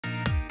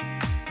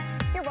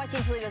You're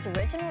watching Toledo's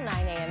original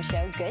 9 a.m.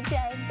 show, Good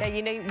Day. Yeah,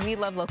 you know, we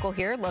love local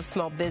here, love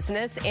small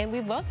business, and we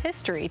love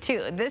history,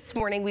 too. This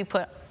morning, we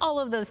put all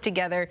of those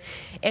together,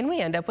 and we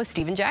end up with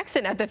Stephen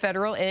Jackson at the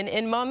Federal Inn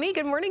in Maumee.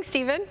 Good morning,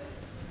 Stephen.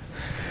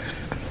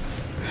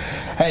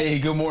 Hey,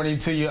 good morning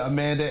to you,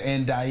 Amanda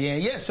and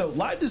Diane. Yeah, so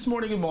live this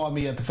morning in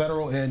Maumee at the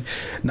Federal Inn,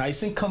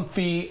 nice and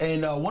comfy,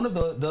 and one of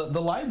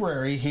the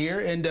library here,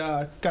 and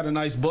got a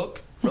nice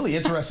book. Really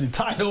interesting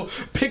title,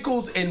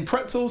 Pickles and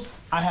Pretzels.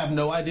 I have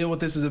no idea what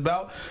this is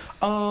about.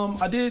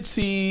 I did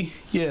see,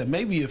 yeah,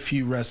 maybe a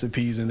few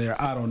recipes in there.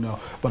 I don't know,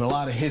 but a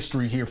lot of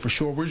history here for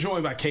sure. We're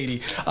joined by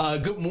Katie.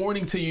 Good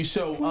morning to you.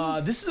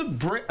 So this is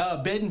a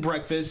bed and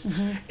breakfast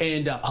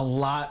and a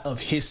lot of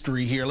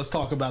history here. Let's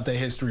talk about that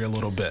history a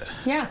little bit.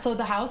 Yeah, so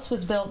the house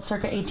was built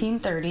circa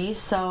 1830.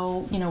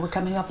 So, you know, we're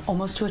coming up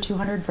almost to a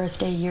 200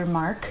 birthday year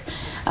mark,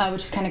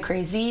 which is kind of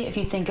crazy if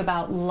you think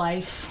about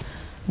life.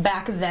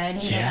 Back then,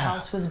 you know, the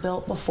house was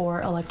built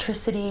before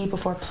electricity,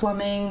 before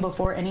plumbing,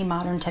 before any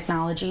modern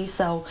technology.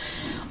 So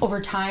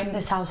over time,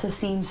 this house has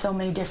seen so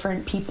many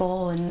different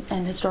people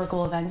and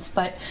historical events.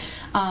 But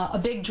a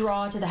big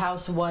draw to the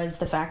house was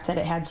the fact that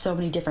it had so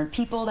many different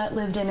people that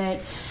lived in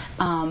it.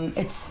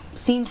 It's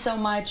seen so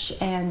much,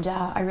 and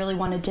I really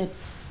wanted to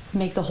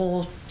make the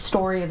whole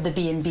story of the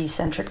B&B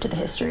centric to the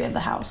history of the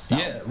house. So.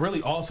 Yeah,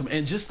 really awesome.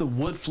 And just the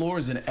wood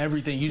floors and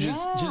everything, you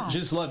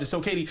just love it.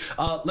 So Katie,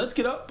 let's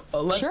get up,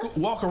 let's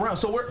walk around.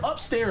 So we're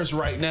upstairs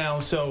right now.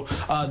 So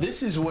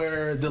this is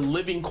where the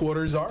living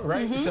quarters are,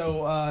 right?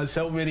 So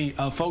so many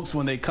folks,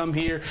 when they come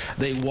here,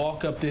 they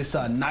walk up this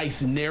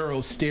nice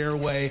narrow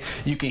stairway.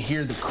 You can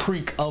hear the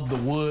creak of the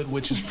wood,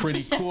 which is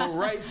pretty cool,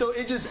 right? So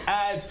it just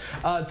adds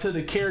to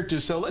the character.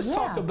 So let's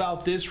talk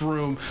about this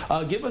room.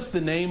 Give us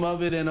the name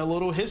of it and a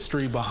little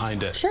history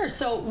behind it. Sure.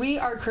 So we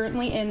are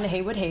currently in the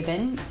Haywood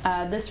Haven.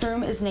 This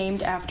room is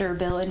named after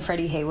Bill and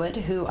Freddie Haywood,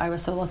 who I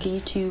was so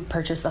lucky to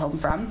purchase the home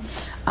from.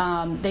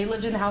 They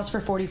lived in the house for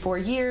 44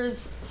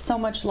 years. So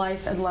much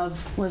life and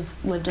love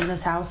was lived in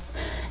this house,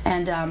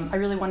 and I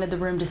really wanted the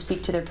room to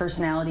speak to their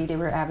personality. They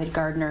were avid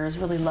gardeners,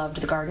 really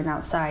loved the garden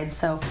outside.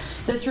 So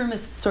this room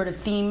is sort of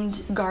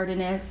themed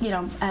garden, you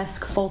know,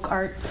 esque folk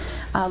art,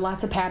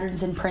 lots of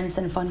patterns and prints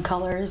and fun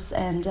colors,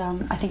 and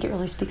I think it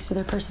really speaks to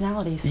their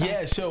personalities. So.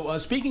 Yeah. So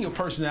speaking of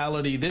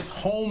personality, this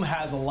home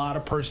has a lot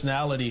of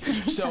personality.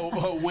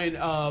 So when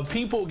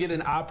people get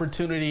an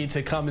opportunity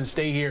to come and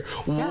stay here,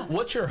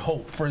 what's your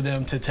hope for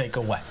them to take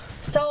away?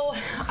 So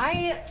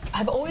I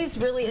have always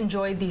really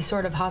enjoyed these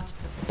sort of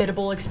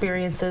hospitable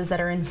experiences that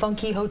are in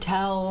funky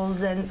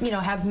hotels and, you know,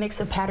 have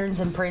mix of patterns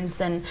and prints,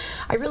 and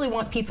I really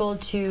want people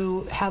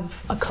to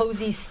have a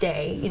cozy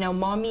stay. You know,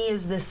 Maumee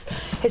is this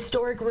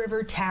historic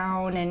river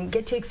town and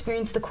get to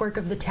experience the quirk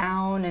of the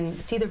town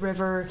and see the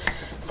river.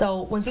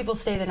 So when people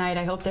stay the night,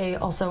 I hope they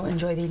also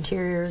enjoy the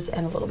interiors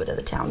and a little bit of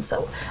the town.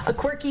 So a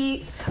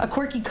quirky,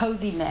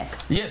 cozy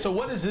mix. Yeah, so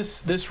what is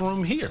this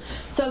room here?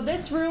 So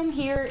this room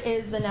here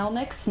is the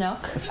Nelnick's Nook.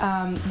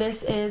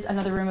 This is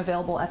another room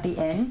available at the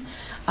inn.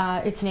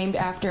 It's named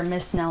after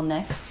Miss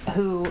Nelnick's,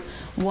 who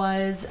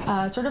was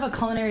sort of a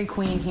culinary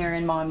queen here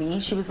in Maumee.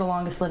 She was the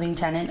longest living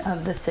tenant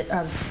of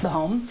the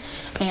home,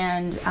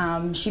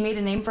 and she made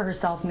a name for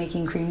herself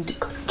making creamed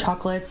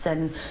chocolates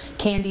and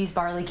candies,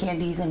 barley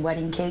candies, and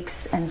wedding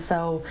cakes. And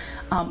so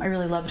I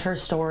really loved her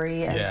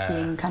story as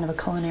being kind of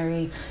a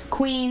culinary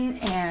queen,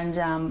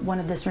 and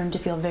wanted this room to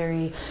feel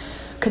very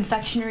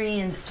confectionery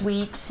and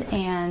sweet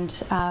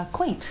and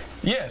quaint.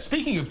 Yeah,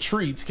 speaking of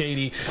treats,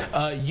 Katie,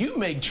 you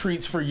make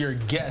treats for your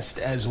guests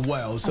as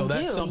well. So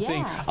that's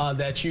something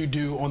that you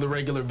do on the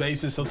regular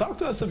basis. So talk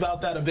to us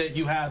about that a bit.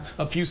 You have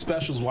a few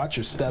specials. Watch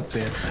your step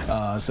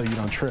there so you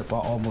don't trip. I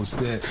almost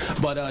did.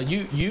 But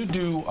you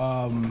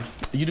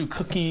do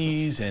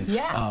cookies and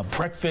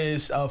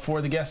breakfast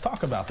for the guests.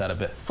 Talk about that a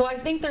bit. So I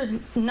think there's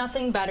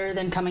nothing better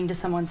than coming to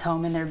someone's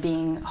home and there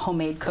being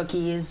homemade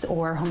cookies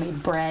or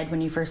homemade bread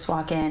when you first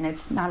walk in.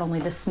 It's not only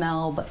the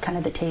smell, but kind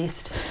of the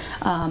taste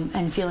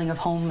and feeling of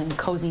home and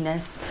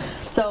coziness.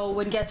 So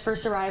when guests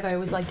first arrive, I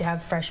always like to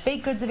have fresh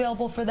baked goods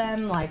available for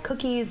them, like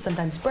cookies,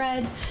 sometimes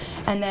bread.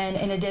 And then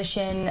in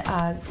addition,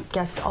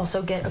 guests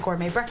also get a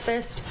gourmet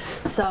breakfast.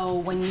 So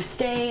when you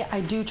stay,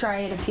 I do try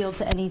and appeal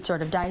to any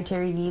sort of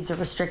dietary needs or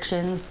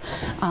restrictions.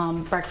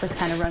 Breakfast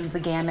kind of runs the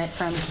gamut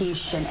from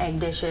quiche and egg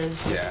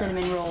dishes to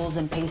cinnamon rolls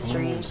and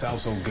pastries. Ooh,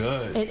 sounds so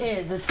good. It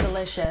is. It's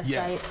delicious.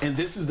 Yeah. And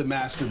this is the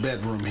master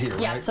bedroom here,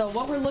 right? Yeah, so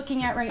what we're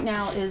looking at right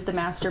now is the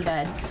master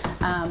bed.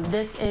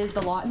 This is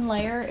the Lawton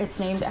Lair. It's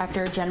named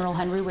after General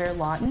Henry Ware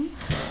Lawton.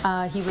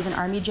 He was an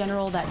Army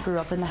general that grew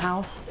up in the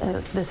house.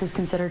 This is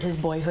considered his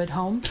boyhood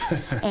home.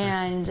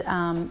 And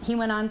he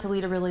went on to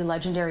lead a really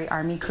legendary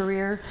Army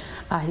career.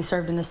 He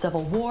served in the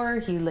Civil War.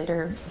 He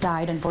later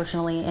died,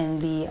 unfortunately, in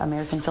the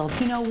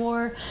American-Filipino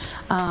War.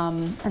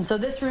 And so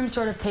this room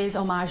sort of pays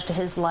homage to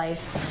his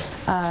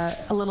life,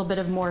 a little bit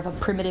of more of a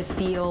primitive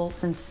feel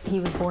since he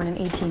was born in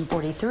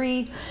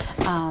 1843.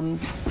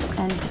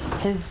 And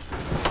his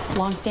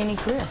long-standing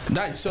career.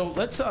 Nice. So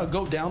let's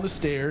go down the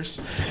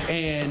stairs,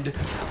 and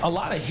a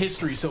lot of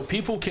history, so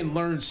people can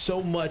learn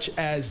so much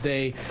as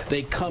they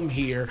come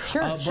here.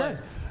 Sure, sure.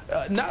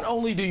 Not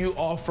only do you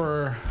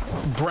offer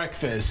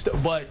breakfast,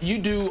 but you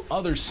do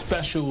other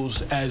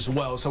specials as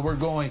well. So we're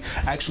going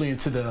actually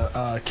into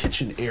the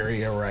kitchen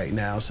area right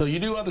now. So you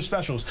do other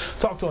specials.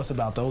 Talk to us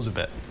about those a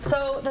bit.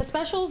 So the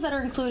specials that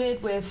are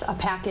included with a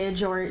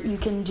package, or you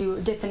can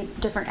do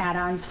different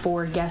add-ons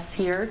for guests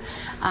here,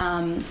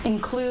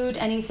 include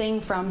anything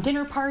from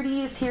dinner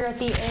parties here at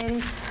the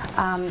inn.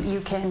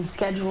 You can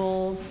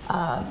schedule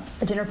a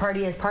dinner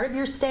party as part of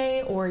your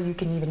stay, or you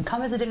can even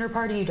come as a dinner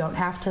party. You don't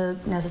have to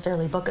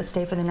necessarily book a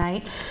stay for the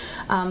night.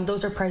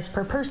 Those are priced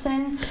per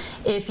person.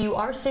 If you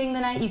are staying the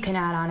night, you can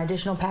add on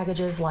additional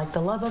packages like the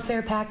Love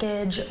Affair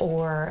package,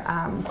 or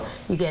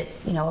you get,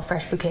 a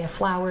fresh bouquet of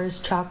flowers,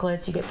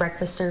 chocolates. You get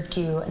breakfast served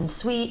to you and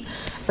sweet,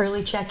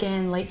 early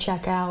check-in, late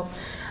checkout.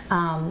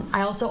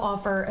 I also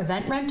offer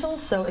event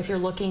rentals, so if you're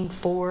looking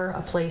for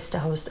a place to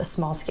host a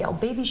small-scale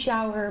baby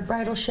shower,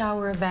 bridal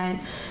shower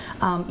event,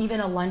 even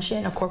a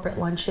luncheon, a corporate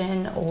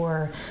luncheon,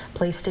 or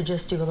place to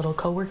just do a little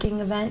co-working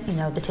event,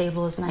 the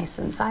table is nice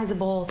and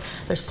sizable,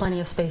 there's plenty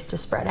of space to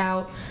spread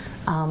out.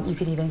 You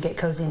could even get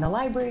cozy in the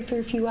library for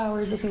a few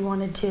hours if you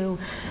wanted to.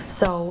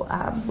 So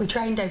we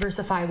try and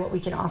diversify what we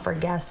can offer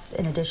guests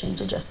in addition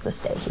to just the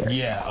stay here.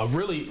 Yeah, a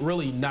really,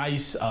 really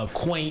nice,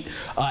 quaint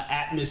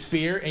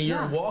atmosphere, and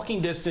you're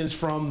walking distance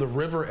from the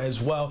river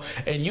as well.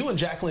 And you and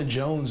Jacqueline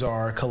Jones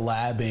are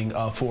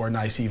collabing for a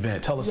nice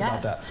event. Tell us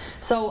about that.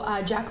 So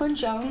Jacqueline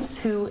Jones,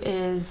 who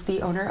is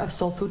the owner of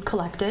Soul Food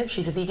Collective,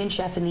 she's a vegan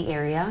chef in the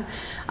area.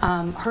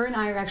 Her and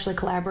I are actually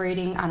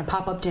collaborating on a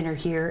pop-up dinner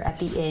here at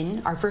the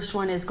inn. Our first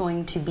one is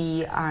going to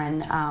be on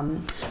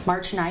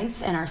March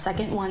 9th, and our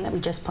second one that we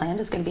just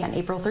planned is going to be on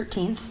April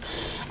 13th.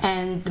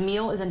 And the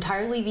meal is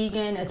entirely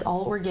vegan. It's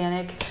all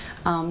organic.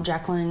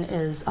 Jacqueline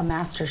is a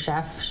master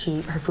chef.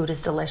 Her food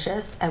is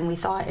delicious, and we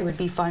thought it would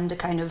be fun to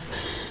kind of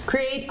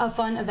create a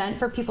fun event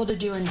for people to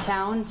do in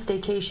town,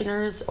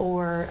 staycationers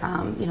or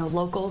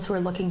locals who are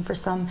looking for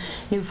some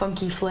new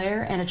funky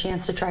flair and a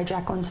chance to try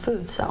Jacqueline's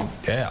food. So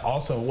yeah,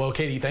 awesome. Well,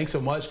 Katie, thanks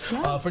so much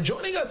for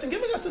joining us and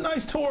giving us a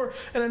nice tour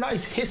and a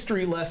nice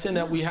history lesson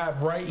that we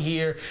have right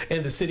here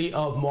in the city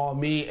of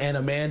Maumee. And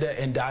Amanda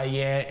and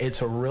Diane,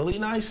 it's a really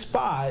nice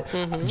spot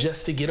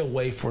just to get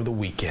away for the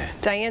weekend.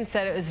 Diane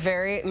said it was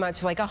very much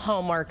like a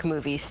Hallmark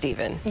movie,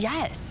 Stephen.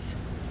 Yes.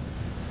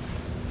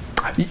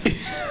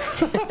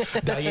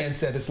 Diane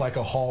said it's like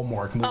a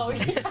Hallmark movie. Oh,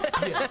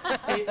 yeah.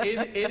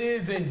 It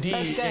is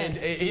indeed. And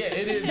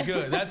it is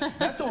good.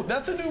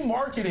 That's a new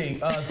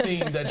marketing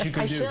theme that you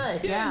can do.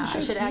 I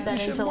should add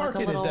that into like a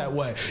little. It that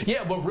way.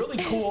 Yeah, but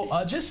really cool.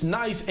 Just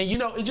nice, and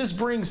it just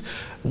brings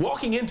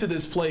walking into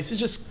this place. It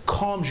just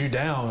calms you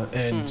down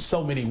in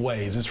so many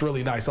ways. It's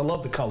really nice. I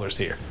love the colors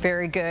here.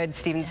 Very good.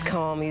 Stephen's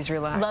calm. He's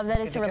relaxed. Love that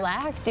it's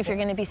relaxed if you're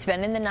going to be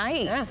spending the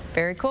night. Yeah,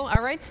 very cool.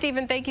 All right,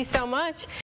 Stephen, thank you so much.